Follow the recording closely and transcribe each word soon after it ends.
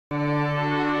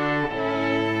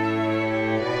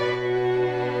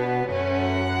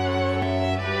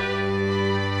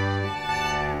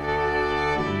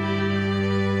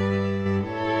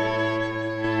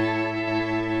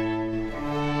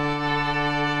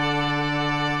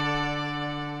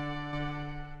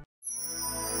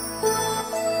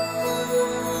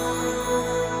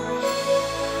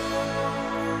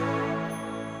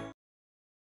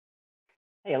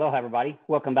Aloha, everybody.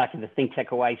 Welcome back to the ThinkTech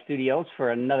Hawaii studios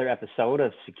for another episode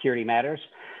of Security Matters.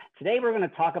 Today, we're going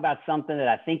to talk about something that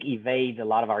I think evades a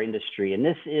lot of our industry, and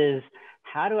this is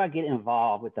how do I get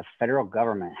involved with the federal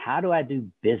government? How do I do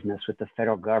business with the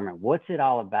federal government? What's it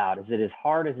all about? Is it as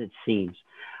hard as it seems?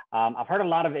 I've heard a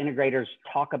lot of integrators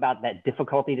talk about that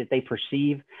difficulty that they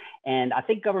perceive, and I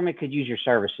think government could use your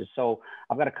services. So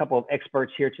I've got a couple of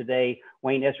experts here today.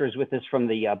 Wayne Esser is with us from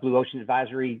the Blue Ocean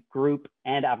Advisory Group,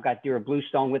 and I've got Dhira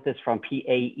Bluestone with us from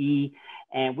PAE,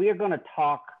 and we are going to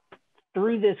talk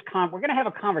through this. We're going to have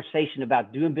a conversation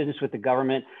about doing business with the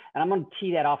government, and I'm going to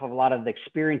tee that off of a lot of the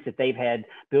experience that they've had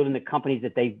building the companies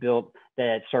that they've built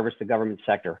that service the government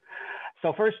sector.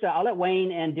 So first, I'll let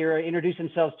Wayne and Dhira introduce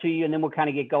themselves to you, and then we'll kind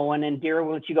of get going. And Dhira,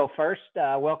 we'll let you go first.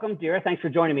 Welcome, Dhira. Thanks for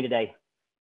joining me today.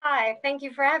 Hi, thank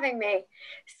you for having me.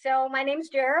 So my name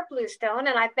is Dhira Bluestone,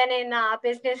 and I've been in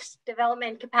business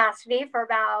development capacity for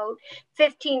about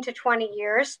 15 to 20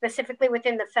 years, specifically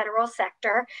within the federal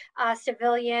sector,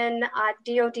 civilian,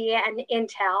 DoD, and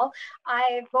Intel.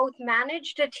 I've both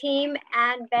managed a team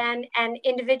and been an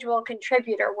individual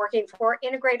contributor working for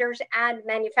integrators and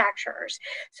manufacturers.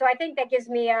 So I think that gives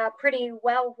me a pretty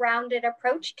well-rounded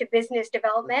approach to business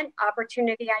development,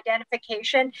 opportunity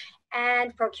identification,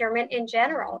 and procurement in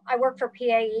general. I work for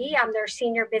PAE. I'm their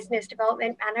senior business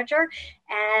development manager.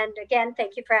 And again,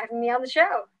 thank you for having me on the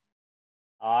show.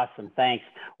 Awesome. Thanks.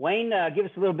 Wayne, give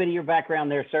us a little bit of your background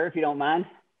there, sir, if you don't mind.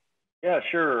 Yeah,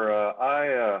 sure.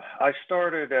 I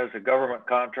started as a government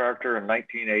contractor in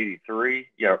 1983,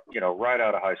 right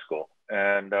out of high school.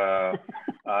 And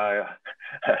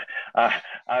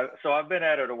so I've been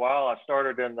at it a while. I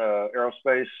started in the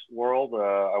aerospace world.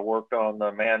 I worked on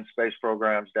the manned space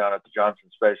programs down at the Johnson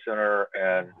Space Center,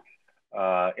 and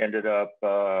ended up,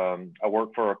 I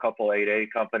worked for a couple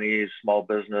 8A companies, small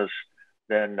business.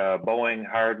 Then Boeing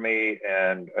hired me,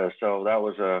 and so that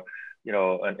was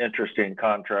an interesting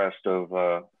contrast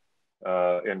of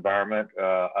environment.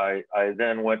 I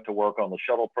then went to work on the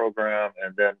shuttle program,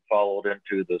 and then followed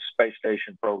into the space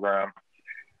station program.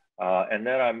 And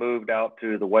then I moved out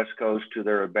to the West Coast to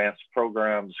their advanced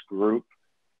programs group.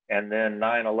 And then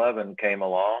 9/11 came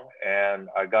along, and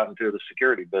I got into the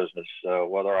security business,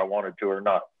 whether I wanted to or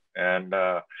not. And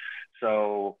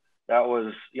so that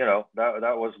was,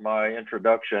 that was my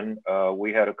introduction.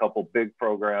 We had a couple big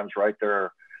programs right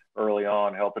there early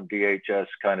on, helping DHS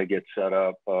kind of get set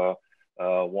up.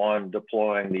 One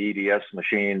deploying the EDS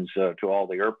machines to all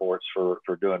the airports for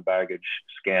doing baggage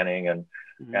scanning and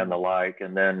the like,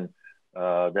 and then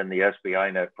the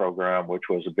SBInet program, which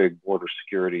was a big border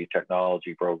security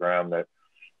technology program that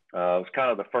was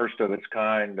kind of the first of its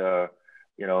kind.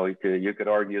 You could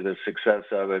argue the success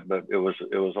of it, but it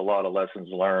was a lot of lessons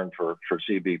learned for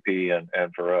CBP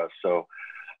and for us. So.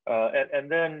 And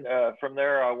then from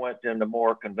there, I went into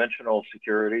more conventional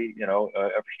security,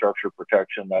 infrastructure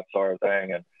protection, that sort of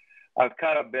thing. And I've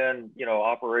kind of been,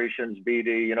 operations,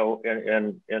 BD,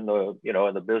 in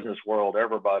the business world,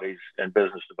 everybody's in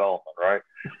business development, right?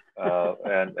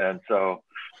 So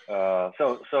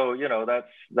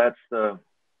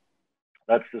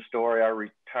that's the story. I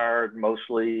retired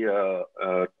mostly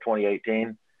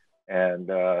 2018, and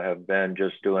have been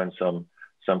just doing some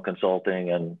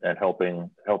consulting and helping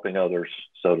others,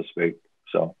 so to speak.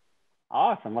 So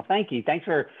awesome. Well, thank you.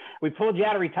 We pulled you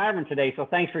out of retirement today, so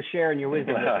thanks for sharing your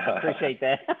wisdom. Appreciate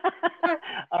that.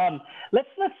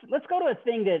 Let's go to a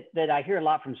thing that I hear a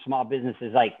lot from small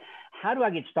businesses, like, how do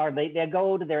I get started? They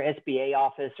go to their SBA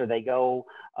office, or they go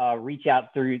reach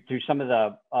out through some of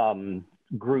the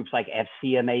groups like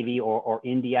FCA maybe or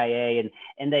NDIA,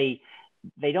 and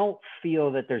they don't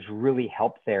feel that there's really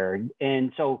help there.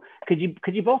 And so could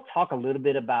you both talk a little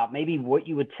bit about maybe what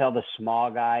you would tell the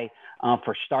small guy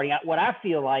for starting out? What I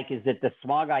feel like is that the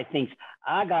small guy thinks,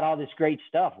 I got all this great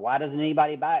stuff. Why doesn't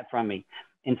anybody buy it from me?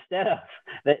 Instead of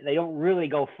that, they don't really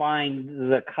go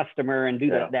find the customer and do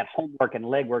that homework and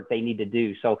legwork they need to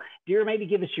do. So Dhira, maybe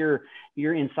give us your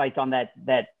insights on that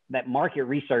market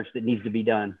research that needs to be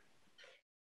done.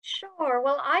 Sure.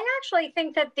 Well, I actually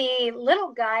think that the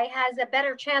little guy has a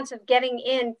better chance of getting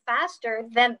in faster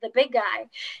than the big guy.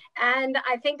 And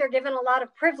I think they're given a lot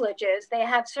of privileges. They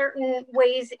have certain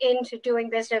ways into doing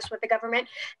business with the government.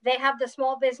 They have the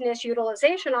Small Business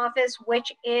Utilization Office,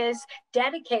 which is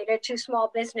dedicated to small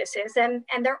businesses, and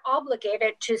they're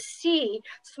obligated to see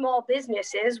small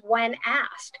businesses when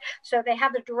asked. So they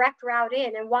have a direct route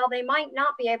in. And while they might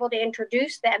not be able to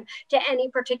introduce them to any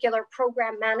particular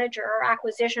program manager or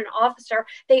acquisition officer,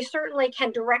 they certainly can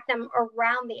direct them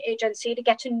around the agency to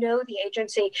get to know the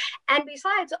agency. And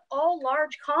besides, all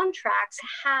large contracts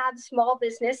have small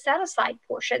business set-aside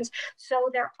portions. So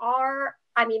there are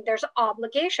I mean, there's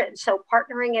obligations. So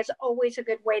partnering is always a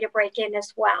good way to break in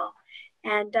as well.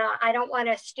 And I don't want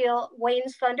to steal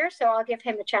Wayne's thunder, so I'll give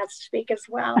him a chance to speak as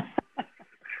well.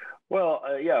 Well,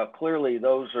 yeah, clearly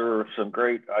those are some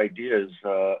great ideas.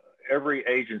 Every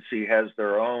agency has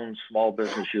their own small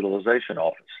business utilization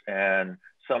office, and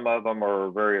some of them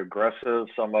are very aggressive,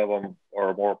 some of them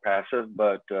are more passive.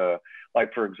 But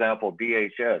like, for example,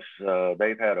 DHS,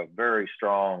 they've had a very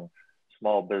strong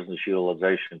small business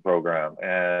utilization program,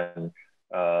 and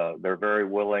they're very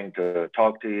willing to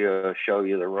talk to you, show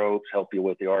you the ropes, help you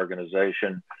with the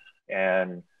organization,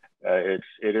 and it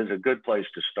is a good place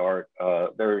to start.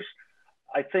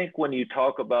 I think when you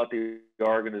talk about the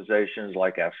organizations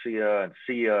like AFCEA and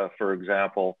CIA, for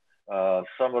example,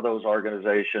 some of those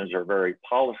organizations are very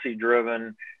policy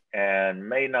driven and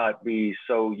may not be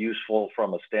so useful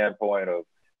from a standpoint of,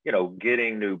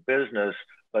 getting new business,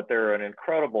 but they're an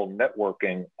incredible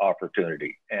networking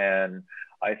opportunity. And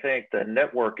I think the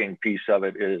networking piece of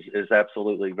it is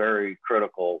absolutely very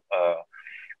critical.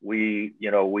 We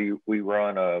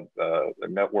run a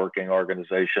networking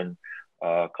organization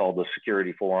called the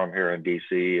Security Forum here in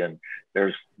DC, and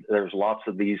there's lots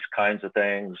of these kinds of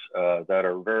things that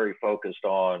are very focused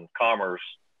on commerce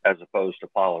as opposed to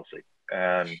policy.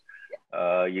 And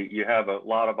you have a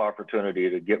lot of opportunity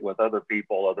to get with other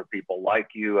people like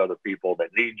you, other people that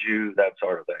need you, that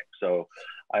sort of thing. So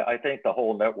I think the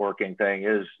whole networking thing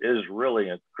is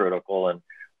really critical. And,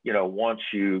 once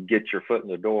you get your foot in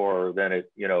the door, then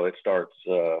it starts,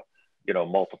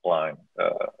 multiplying.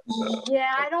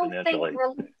 Yeah, I don't think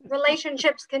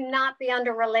relationships cannot be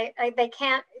they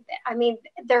can't. I mean,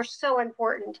 they're so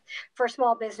important for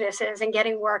small businesses and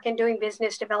getting work and doing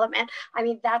business development. I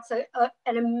mean, that's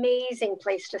an amazing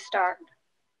place to start.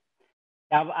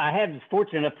 I had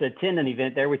fortunate enough to attend an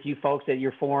event there with you folks at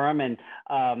your forum, and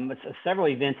several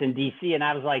events in DC. And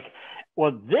I was like,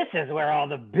 well, this is where all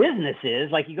the business is.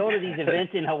 Like, you go to these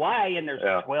events in Hawaii and there's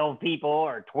 12 people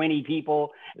or 20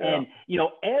 people. Yeah. And,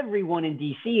 everyone in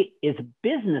DC is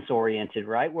business oriented,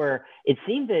 right? Where it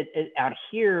seems that out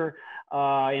here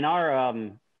in our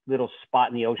little spot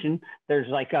in the ocean, there's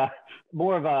like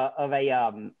more of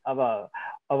an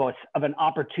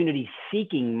opportunity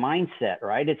seeking mindset,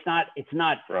 right? It's not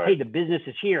right. Hey, the business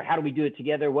is here. How do we do it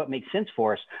together? What makes sense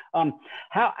for us?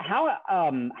 How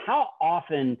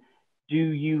often do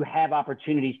you have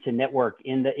opportunities to network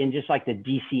in just like the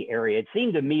DC area? It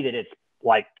seemed to me that it's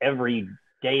like every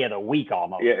day of the week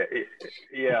almost.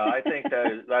 Yeah. I think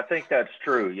that's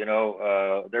true.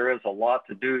 There is a lot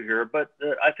to do here, but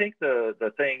I think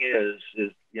the thing is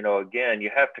again, you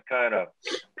have to kind of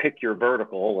pick your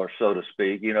vertical, or so to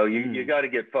speak. You got to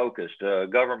get focused.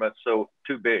 Government's too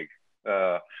big.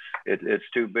 It's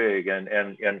too big,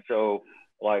 and so.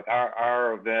 Like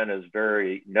our event is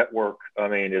very network. I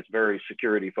mean, it's very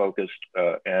security focused.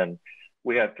 And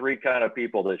we have three kind of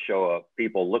people that show up: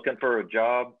 people looking for a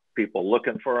job, people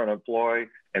looking for an employee,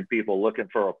 and people looking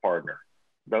for a partner.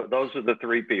 Those are the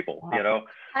three people,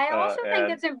 I also think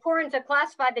it's important to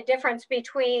classify the difference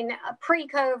between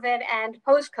pre-COVID and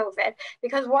post-COVID,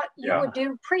 because what you would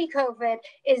do pre-COVID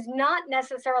is not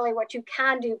necessarily what you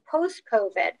can do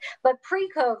post-COVID. But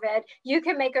pre-COVID, you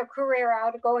can make a career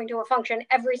out of going to a function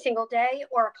every single day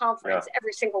or a conference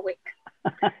every single week.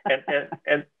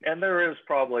 and there is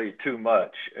probably too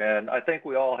much. And I think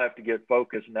we all have to get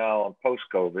focused now on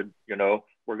post-COVID.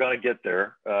 We're going to get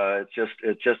there. It's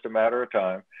just a matter of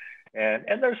time.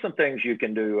 And there's some things you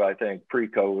can do, I think,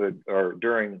 pre-COVID or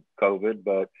during COVID,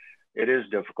 but it is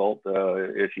difficult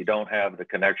if you don't have the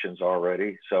connections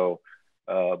already. So,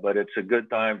 but it's a good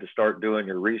time to start doing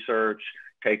your research,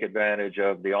 take advantage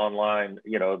of the online,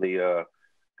 it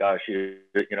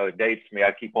dates me.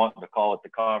 I keep wanting to call it the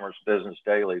Commerce Business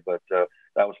Daily, but that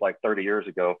was like 30 years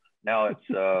ago. Now it's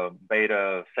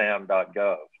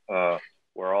betasam.gov,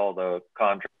 where all the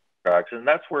contracts, and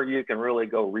that's where you can really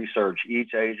go research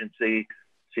each agency,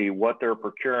 see what they're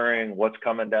procuring, what's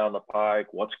coming down the pike,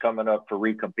 what's coming up for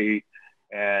recompete.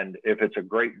 And if it's a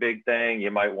great big thing,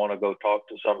 you might want to go talk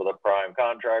to some of the prime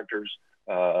contractors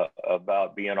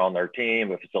about being on their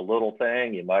team. If it's a little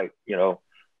thing, you might,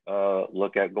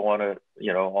 look at going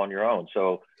on your own.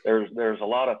 So there's a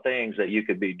lot of things that you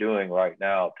could be doing right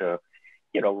now to,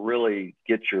 really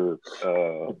get your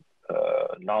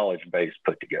knowledge base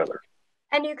put together.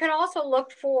 And you can also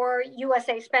look for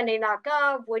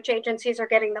usaspending.gov, which agencies are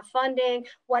getting the funding,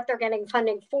 what they're getting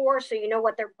funding for, so you know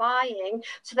what they're buying,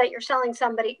 so that you're selling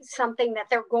somebody something that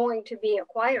they're going to be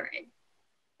acquiring.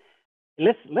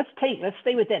 Let's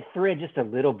stay with that thread just a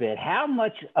little bit. How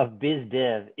much of biz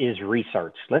dev is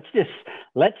research? Let's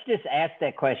let's just ask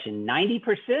that question.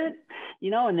 90%,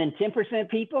 and then 10%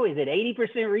 people. Is it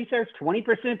 80% research,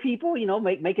 20% people?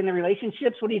 Making the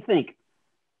relationships. What do you think?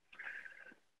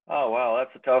 Oh wow,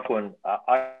 that's a tough one.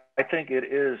 I think it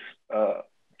is.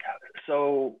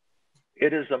 So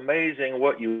it is amazing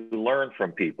what you learn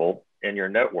from people in your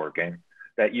networking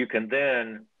that you can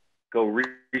then go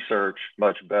research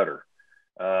much better.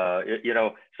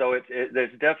 So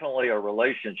there's definitely a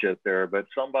relationship there, but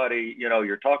somebody,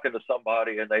 you're talking to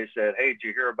somebody and they said, hey, did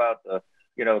you hear about the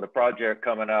project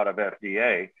coming out of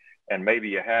FDA? And maybe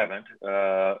you haven't,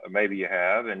 maybe you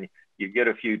have, and you get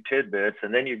a few tidbits,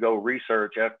 and then you go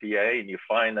research FDA and you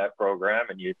find that program,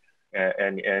 and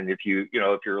if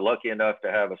you're lucky enough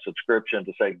to have a subscription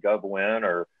to say Gov't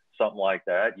or something like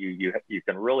that, you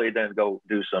can really then go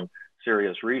do some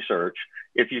serious research.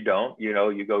 If you don't,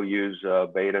 you go use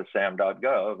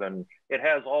beta.sam.gov, and it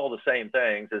has all the same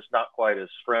things. It's not quite as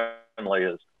friendly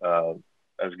as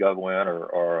Gov't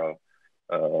or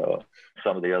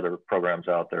some of the other programs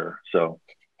out there. So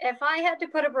if I had to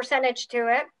put a percentage to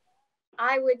it,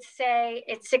 I would say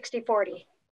it's 60-40.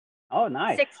 Oh,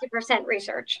 nice. 60%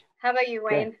 research. How about you,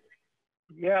 Wayne?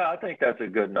 Yeah, I think that's a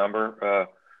good number.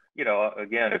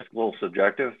 Again, it's a little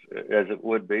subjective as it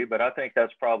would be, but I think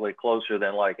that's probably closer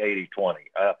than like 80-20.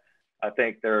 I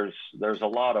think there's a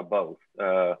lot of both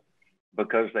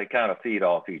because they kind of feed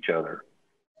off each other.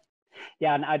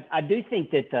 Yeah, and I do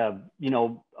think that,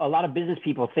 a lot of business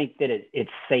people think that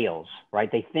it's sales, right?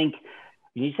 They think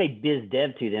when you say biz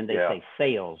dev to them, they say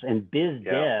sales. And biz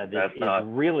dev is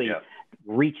really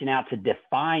reaching out to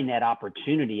define that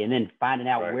opportunity and then finding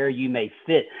out where you may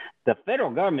fit. The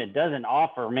federal government doesn't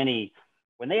offer many.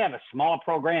 When they have a small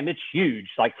program, it's huge,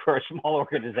 like for a small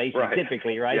organization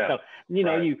typically, right? Yeah.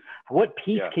 So, what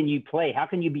piece can you play? How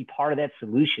can you be part of that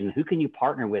solution? Who can you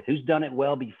partner with? Who's done it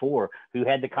well before? Who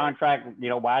had the contract?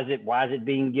 Why is it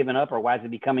being given up, or why is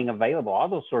it becoming available? All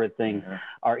those sort of things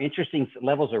are interesting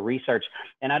levels of research.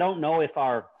 And I don't know if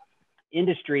our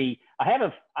industry,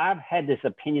 I've had this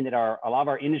opinion that a lot of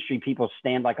our industry people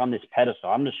stand like on this pedestal.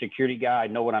 I'm the security guy, I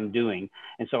know what I'm doing.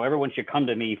 And so everyone should come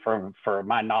to me for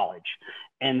my knowledge.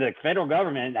 And the federal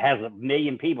government has 1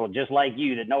 million people just like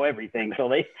you that know everything. So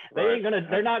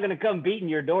they're not gonna come beating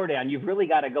your door down. You've really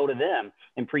got to go to them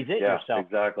and present yourself.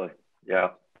 Exactly. Yeah.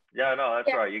 Yeah, no,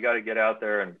 that's right. You got to get out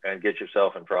there and get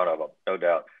yourself in front of them, no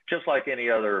doubt. Just like any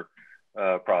other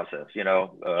process,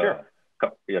 Sure.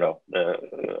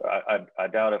 I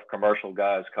doubt if commercial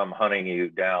guys come hunting you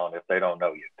down if they don't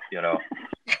know you,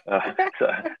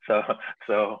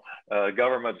 So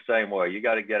government's the same way. You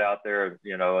got to get out there,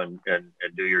 and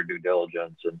do your due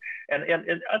diligence. And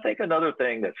I think another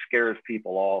thing that scares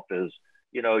people off is,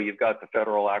 you've got the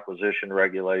federal acquisition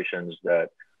regulations that,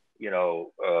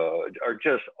 are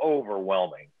just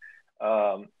overwhelming.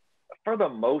 For the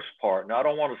most part, and I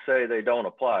don't want to say they don't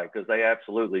apply, because they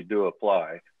absolutely do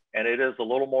apply. And it is a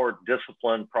little more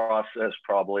disciplined process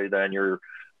probably than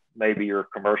maybe your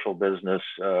commercial business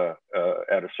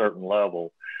at a certain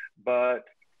level. But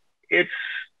it's,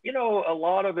 a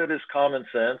lot of it is common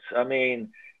sense. I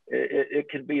mean, it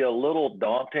can be a little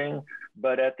daunting,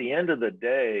 but at the end of the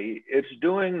day, it's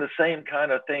doing the same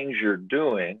kind of things you're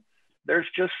doing. There's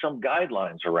just some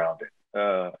guidelines around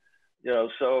it.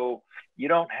 So you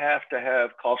don't have to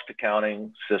have cost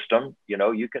accounting system.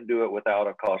 You can do it without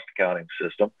a cost accounting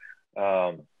system.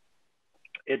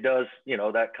 It does,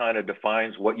 that kind of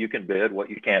defines what you can bid, what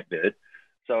you can't bid.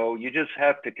 So you just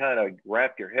have to kind of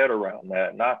wrap your head around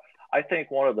that. And I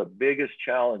think one of the biggest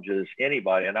challenges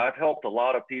anybody, and I've helped a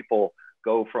lot of people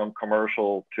go from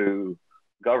commercial to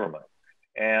government,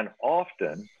 and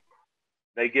often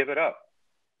they give it up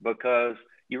because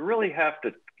you really have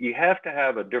to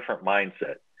have a different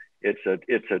mindset. It's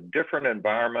a different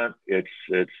environment. It's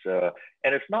and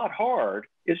it's not hard.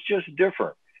 It's just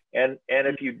different. And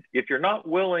if you're not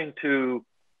willing to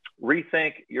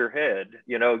rethink your head,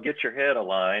 get your head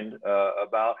aligned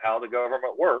about how the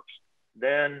government works,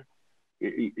 then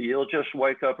you'll just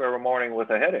wake up every morning with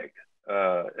a headache.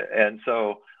 And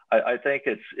so I think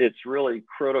it's really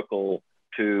critical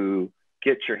to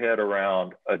get your head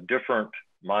around a different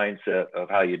mindset of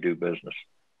how you do business.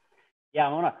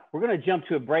 Yeah, we're going to jump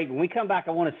to a break. When we come back,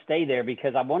 I want to stay there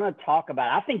because I want to talk about,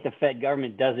 I think the Fed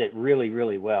government does it really,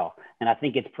 really well. And I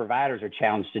think its providers are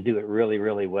challenged to do it really,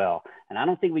 really well. And I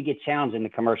don't think we get challenged in the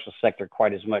commercial sector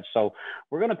quite as much. So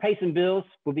we're going to pay some bills.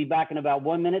 We'll be back in about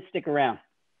 1 minute. Stick around.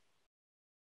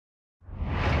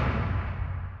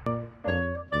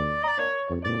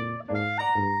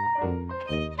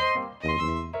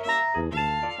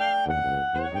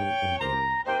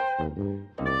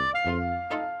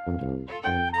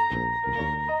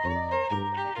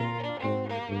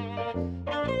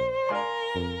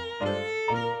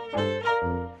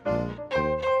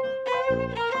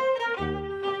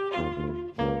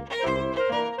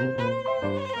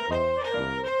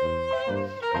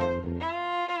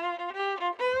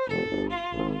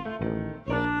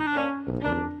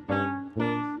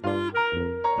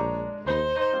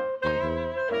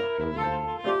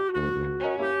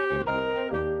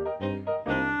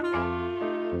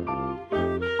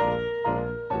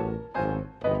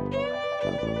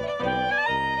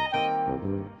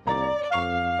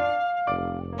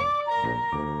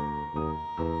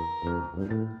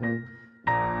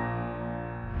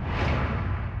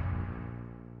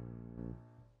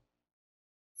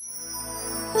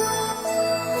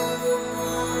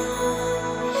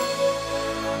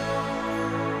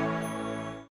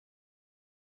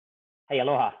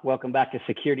 Aloha. Welcome back to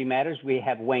Security Matters. We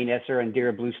have Wayne Esser and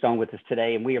Dhira Bluestone with us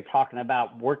today, and we are talking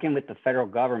about working with the federal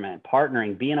government,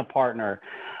 partnering, being a partner,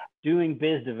 doing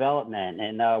biz development.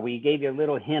 And we gave you a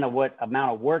little hint of what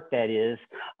amount of work that is.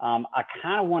 Dhira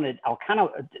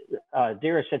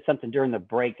said something during the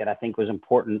break that I think was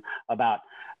important about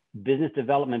business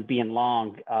development being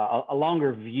a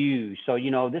longer view. So,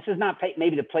 this is not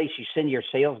maybe the place you send your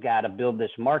sales guy to build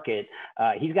this market.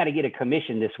 He's got to get a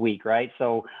commission this week, right?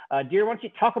 So, Dhira, why don't you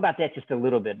talk about that just a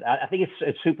little bit? I think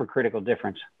it's super critical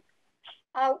difference.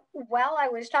 Well, I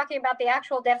was talking about the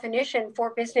actual definition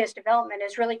for business development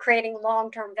is really creating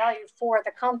long-term value for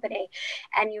the company.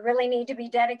 And you really need to be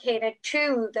dedicated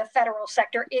to the federal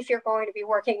sector if you're going to be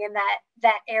working in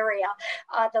that area.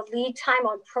 The lead time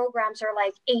on programs are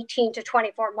like 18 to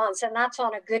 24 months, and that's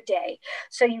on a good day.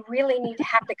 So you really need to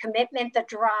have the commitment, the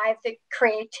drive, the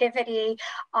creativity.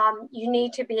 You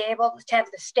need to be able to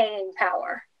have the staying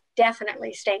power,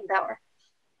 definitely staying power.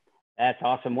 That's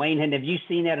awesome. Wayne, and have you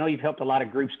seen that? I know you've helped a lot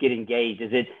of groups get engaged. Is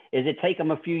it take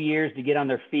them a few years to get on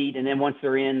their feet, and then once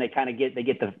they're in, they kind of get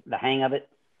the hang of it?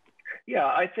 Yeah,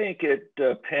 I think it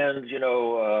depends.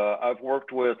 I've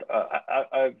worked with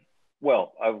I've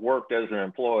worked as an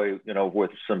employee,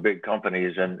 with some big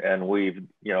companies, and we've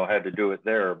had to do it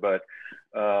there. But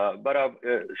I've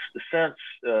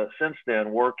since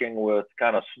then working with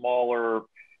kind of smaller.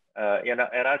 And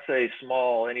I say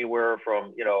small, anywhere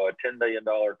from, a $10 million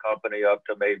company up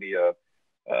to maybe a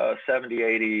 $70,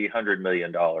 $80, $100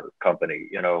 million company.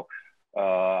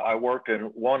 I worked in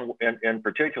one in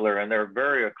particular, and they're a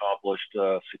very accomplished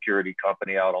security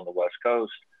company out on the West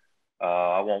Coast.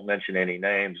 I won't mention any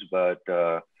names, but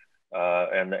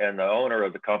and the owner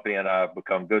of the company and I have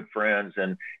become good friends.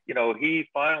 And, he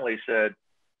finally said,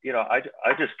 I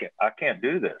can't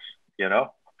do this,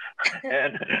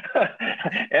 and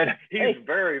he's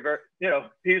very, very,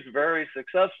 he's very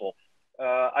successful.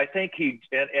 I think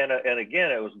and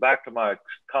again, it was back to my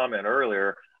comment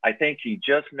earlier. I think he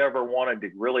just never wanted to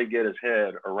really get his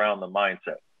head around the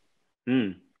mindset.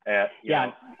 And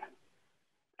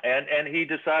he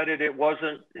decided it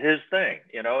wasn't his thing,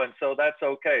 and so that's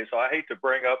okay. So I hate to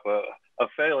bring up a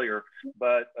failure,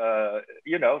 but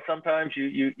sometimes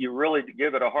you really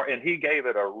give it a hard, and he gave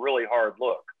it a really hard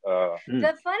look.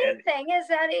 The funny thing is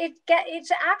that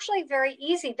it's actually very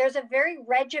easy. There's a very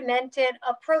regimented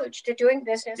approach to doing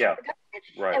business with the government.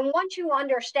 Right. And once you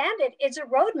understand it, it's a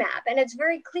roadmap, and it's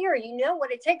very clear. You know what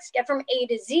it takes to get from A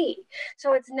to Z.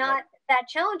 So it's not that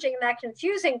challenging and that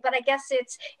confusing, but I guess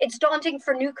it's daunting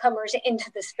for newcomers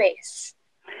into the space.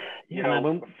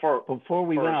 Before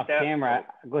we went off camera,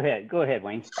 go ahead,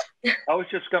 Wayne. I was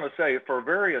just going to say, for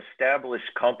very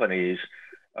established companies,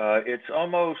 it's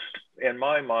almost, in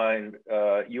my mind,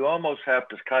 you almost have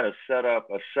to kind of set up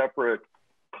a separate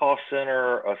cost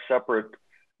center, a separate,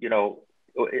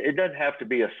 it doesn't have to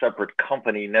be a separate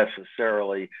company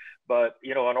necessarily, but,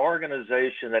 an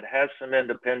organization that has some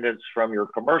independence from your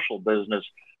commercial business,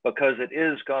 because it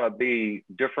is going to be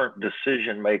different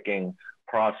decision-making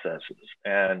processes.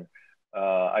 And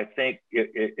I think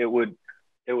it would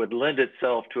lend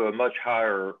itself to a much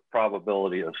higher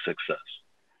probability of success.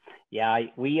 Yeah,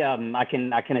 I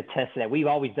can attest to that. We've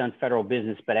always done federal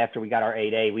business, but after we got our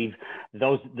 8A,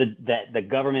 the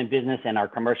government business and our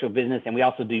commercial business, and we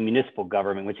also do municipal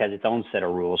government, which has its own set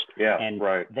of rules. Yeah, and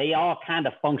right. They all kind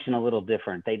of function a little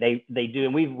different. They do,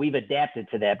 and we've adapted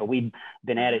to that, but we've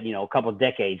been at it, a couple of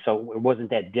decades, so it wasn't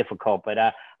that difficult. But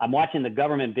I'm watching the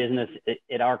government business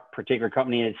at our particular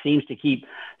company, and it seems to keep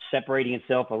separating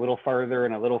itself a little further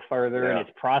and a little further, and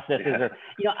its processes are,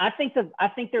 I think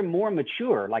they're more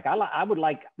mature. Like I would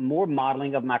like more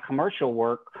modeling of my commercial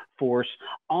workforce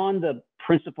on the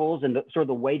principles and sort of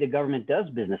the way the government does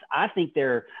business. I think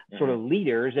they're sort of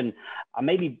leaders, and I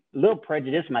may be a little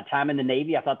prejudiced. My time in the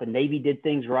Navy, I thought the Navy did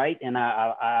things right, and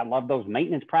I love those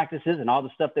maintenance practices and all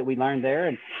the stuff that we learned there.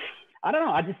 And I don't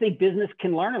know. I just think business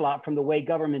can learn a lot from the way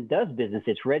government does business.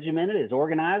 It's regimented, it's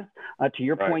organized. To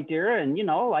your point, Dhira, and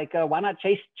why not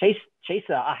chase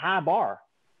a high bar?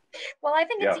 Well, I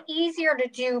think it's easier to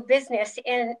do business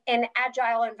in an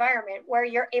agile environment where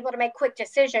you're able to make quick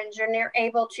decisions and you're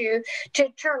able to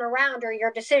turn around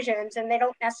your decisions, and they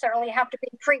don't necessarily have to be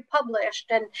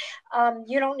pre-published, and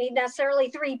you don't need necessarily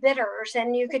 3 bidders,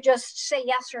 and you could just say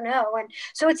yes or no. And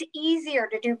so it's easier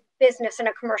to do business in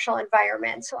a commercial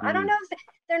environment. So I don't know if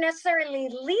they're necessarily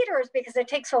leaders because it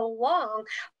takes so long,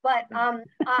 but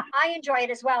I enjoy it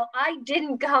as well. I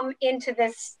didn't come into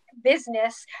this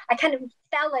business. I kind of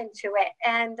fell into it,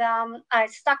 and I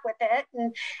stuck with it,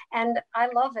 and I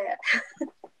love it.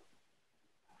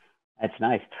 That's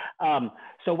nice.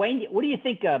 So Wayne, what do you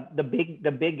think the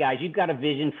big guys? You've got a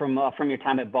vision from your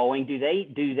time at Boeing. Do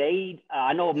they?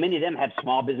 I know many of them have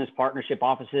small business partnership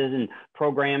offices and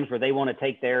programs where they want to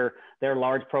take their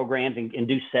large programs and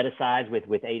do set asides with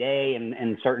 8A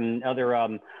and certain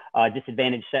other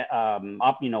disadvantaged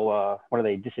what are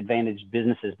they, disadvantaged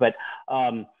businesses? But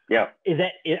yeah,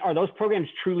 are those programs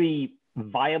truly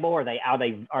viable? Are they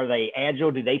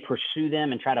agile? Do they pursue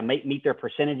them and try to meet their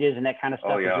percentages and that kind of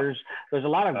stuff? Oh, yeah. There's a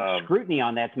lot of scrutiny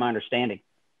on that, to my understanding.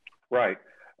 Right.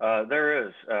 There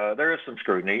is some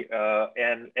scrutiny,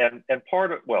 and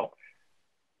part of, well,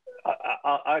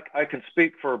 I can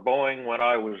speak for Boeing when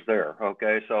I was there.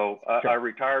 Okay, so sure. I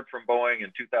retired from Boeing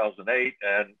in 2008,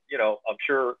 and I'm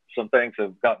sure some things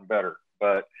have gotten better,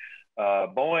 but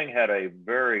Boeing had a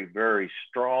very, very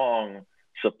strong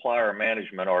supplier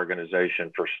management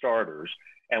organization for starters,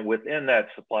 and within that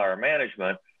supplier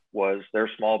management was their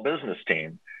small business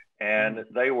team, and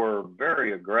they were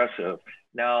very aggressive.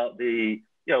 Now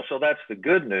so that's the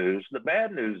good news. The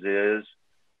bad news is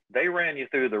they ran you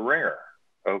through the ringer.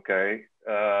 Okay,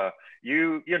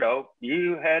 you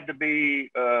had to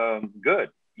be good.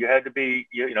 You had to be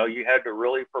you had to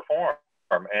really perform,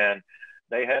 and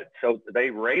they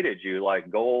rated you like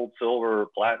gold, silver,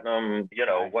 platinum,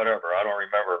 whatever. I don't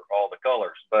remember all the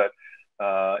colors, but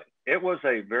it was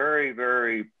a very,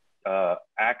 very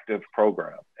active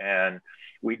program. And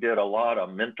we did a lot of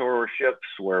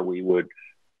mentorships where we would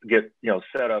get,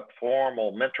 set up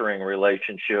formal mentoring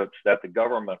relationships that the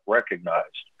government recognized,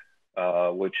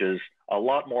 which is a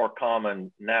lot more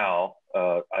common now,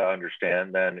 I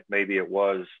understand, than maybe it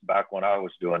was back when I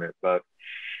was doing it. But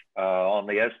on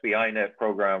the SBInet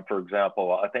program, for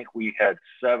example, I think we had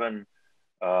 7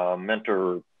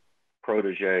 mentor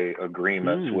protege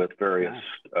agreements with various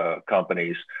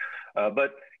companies.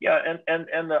 But yeah,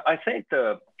 and I think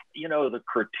the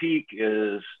critique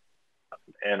is,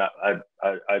 and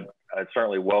I'd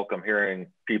certainly welcome hearing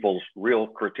people's real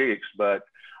critiques, but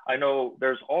I know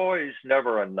there's always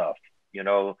never enough.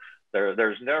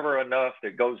 There's never enough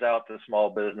that goes out to small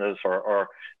business, or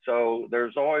so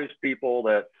there's always people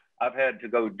that I've had to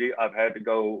go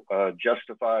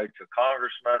justify to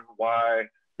congressmen why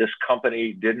this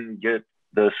company didn't get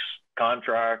this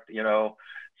contract,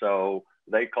 so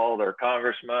they call their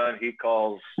congressman, he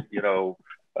calls,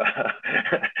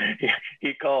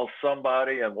 he calls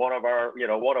somebody, and one of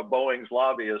Boeing's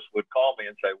lobbyists would call me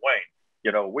and say,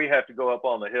 Wayne, we have to go up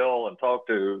on the Hill and talk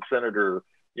to Senator,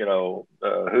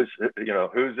 who's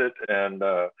it, and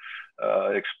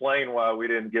explain why we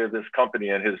didn't give this company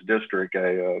in his district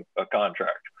a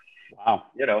contract. Wow.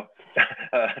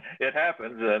 It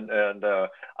happens, and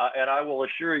I will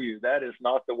assure you that is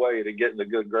not the way to get in the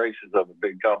good graces of a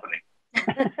big company.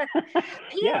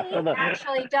 PAE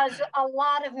actually does a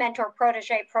lot of mentor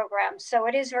protege programs, so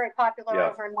it is very popular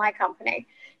over in my company.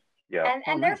 Yeah,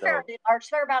 and they're fairly large.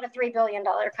 They're about a $3 billion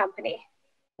company.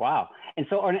 Wow. And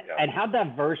so, and how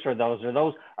diverse are those?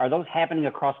 Are those happening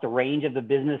across the range of the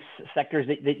business sectors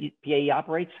that PAE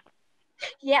operates?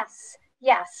 Yes.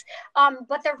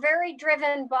 But they're very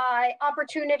driven by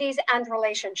opportunities and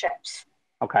relationships.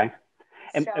 Okay.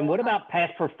 And what about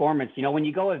past performance? When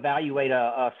you go evaluate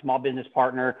a small business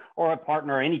partner or a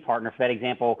partner or any partner, for that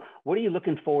example, what are you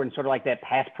looking for in sort of like that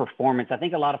past performance? I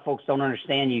think a lot of folks don't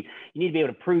understand you need to be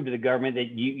able to prove to the government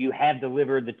that you have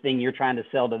delivered the thing you're trying to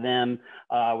sell to them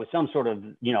with some sort of,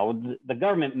 the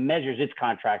government measures its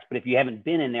contracts, but if you haven't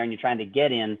been in there and you're trying to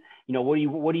get in, what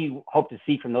do you hope to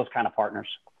see from those kind of partners?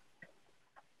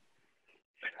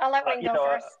 I'll let Wayne go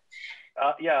first.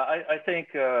 I think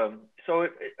so.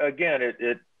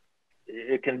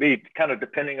 It can be kind of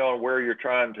depending on where you're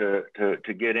trying to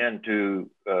get into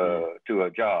to a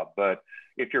job. But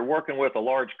if you're working with a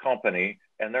large company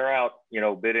and they're out,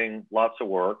 bidding lots of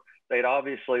work, they'd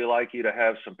obviously like you to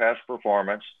have some past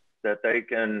performance that they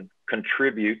can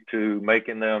contribute to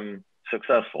making them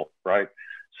successful, right?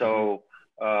 So,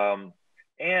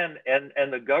 and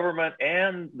the government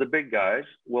and the big guys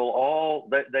will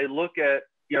they look at,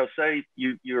 say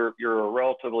you're a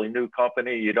relatively new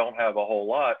company, you don't have a whole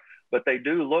lot, but they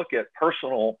do look at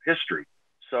personal history.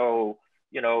 So,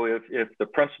 if the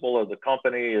principal of the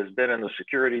company has been in the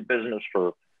security business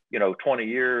for, 20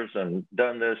 years and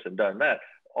done this and done that,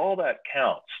 all that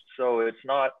counts. So it's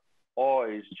not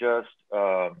always just,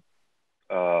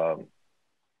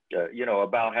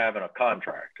 about having a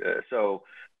contract. So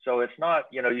it's not,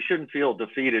 you shouldn't feel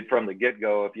defeated from the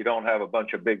get-go if you don't have a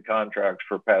bunch of big contracts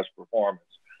for past performance.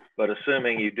 But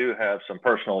assuming you do have some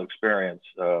personal experience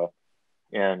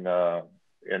in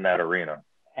that arena.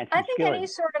 I think any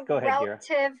sort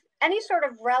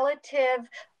of relative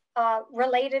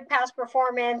related past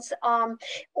performance,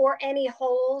 or any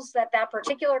holes that that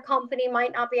particular company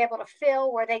might not be able to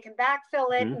fill, where they can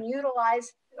backfill it and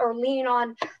utilize or lean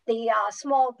on the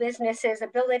small businesses'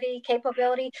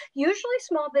 capability. Usually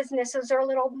small businesses are a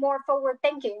little more forward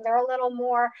thinking. They're a little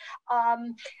more,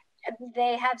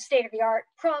 they have state-of-the-art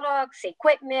products,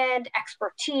 equipment,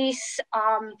 expertise.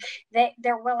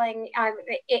 They're willing,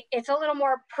 it's a little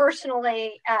more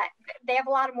personally, they have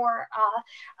a lot of more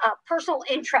personal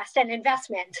interest and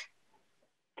investment.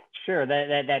 Sure,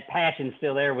 that passion's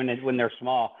still there when they're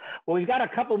small. Well, we've got a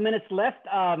couple minutes left.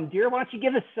 Dhira, why don't you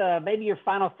give us maybe your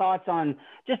final thoughts on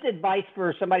just advice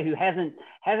for somebody who hasn't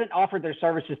offered their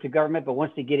services to government but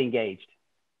wants to get engaged?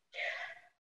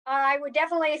 I would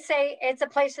definitely say it's a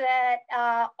place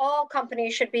that all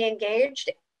companies should be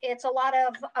engaged. It's a lot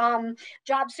of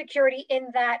job security in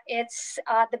that it's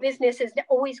the business is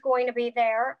always going to be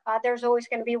there. There's always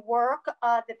going to be work.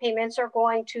 The payments are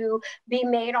going to be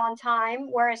made on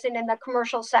time. Whereas in the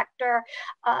commercial sector,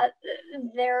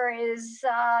 there is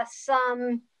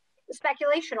some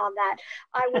speculation on that.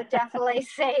 I would definitely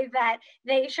say that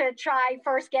they should try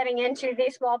first getting into the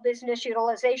small business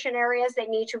utilization areas. They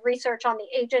need to research on the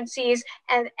agencies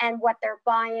and what they're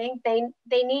buying. They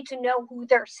need to know who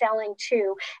they're selling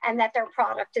to and that their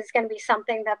product is going to be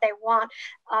something that they want.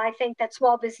 I think that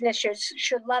small businesses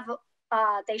should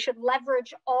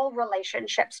leverage all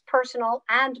relationships, personal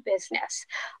and business.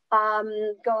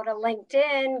 Go to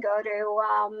LinkedIn, go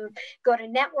to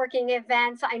networking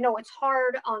events. I know it's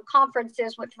hard on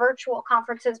conferences with virtual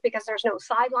conferences because there's no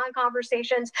sideline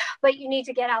conversations, but you need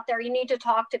to get out there. You need to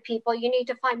talk to people. You need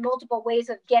to find multiple ways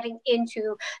of getting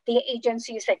into the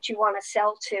agencies that you want to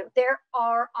sell to. There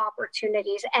are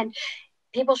opportunities, and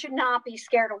people should not be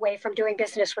scared away from doing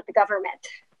business with the government.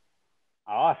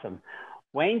 Awesome.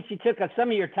 Wayne, she took some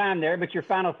of your time there, but your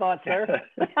final thoughts, sir?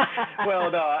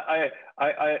 Well, no,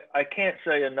 I can't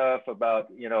say enough about,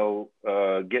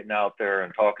 getting out there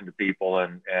and talking to people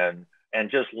and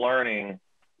just learning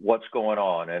what's going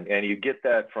on. And you get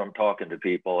that from talking to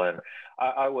people. And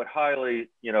I would highly,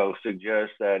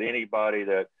 suggest that anybody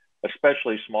that,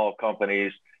 especially small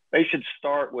companies, they should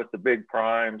start with the big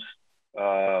primes,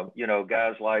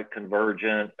 guys like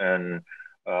Convergent and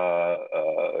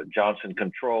Johnson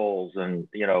Controls, and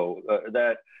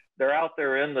that they're out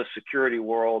there in the security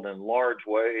world in large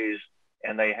ways,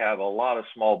 and they have a lot of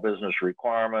small business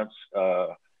requirements.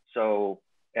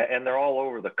 And they're all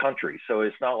over the country, so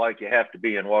it's not like you have to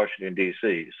be in Washington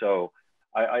D.C. So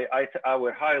I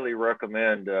would highly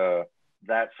recommend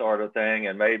that sort of thing,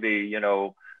 and maybe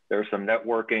there's some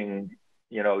networking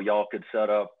y'all could set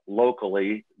up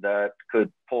locally that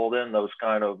could pull in those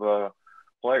kind of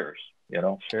players.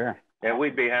 Sure. And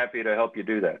we'd be happy to help you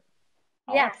do that.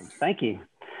 Yes. Awesome. Thank you.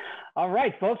 All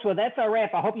right, folks. Well, that's our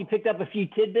wrap. I hope you picked up a few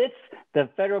tidbits. The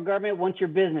federal government wants your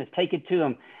business. Take it to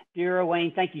them. Dhira,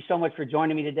 Wayne, thank you so much for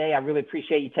joining me today. I really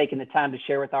appreciate you taking the time to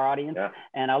share with our audience. Yeah,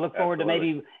 and I look forward to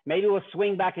maybe we'll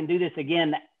swing back and do this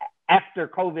again after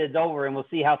COVID is over, and we'll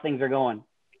see how things are going.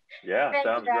 Yeah,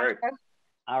 sounds great.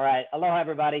 All right. Aloha,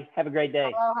 everybody. Have a great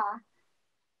day. Aloha.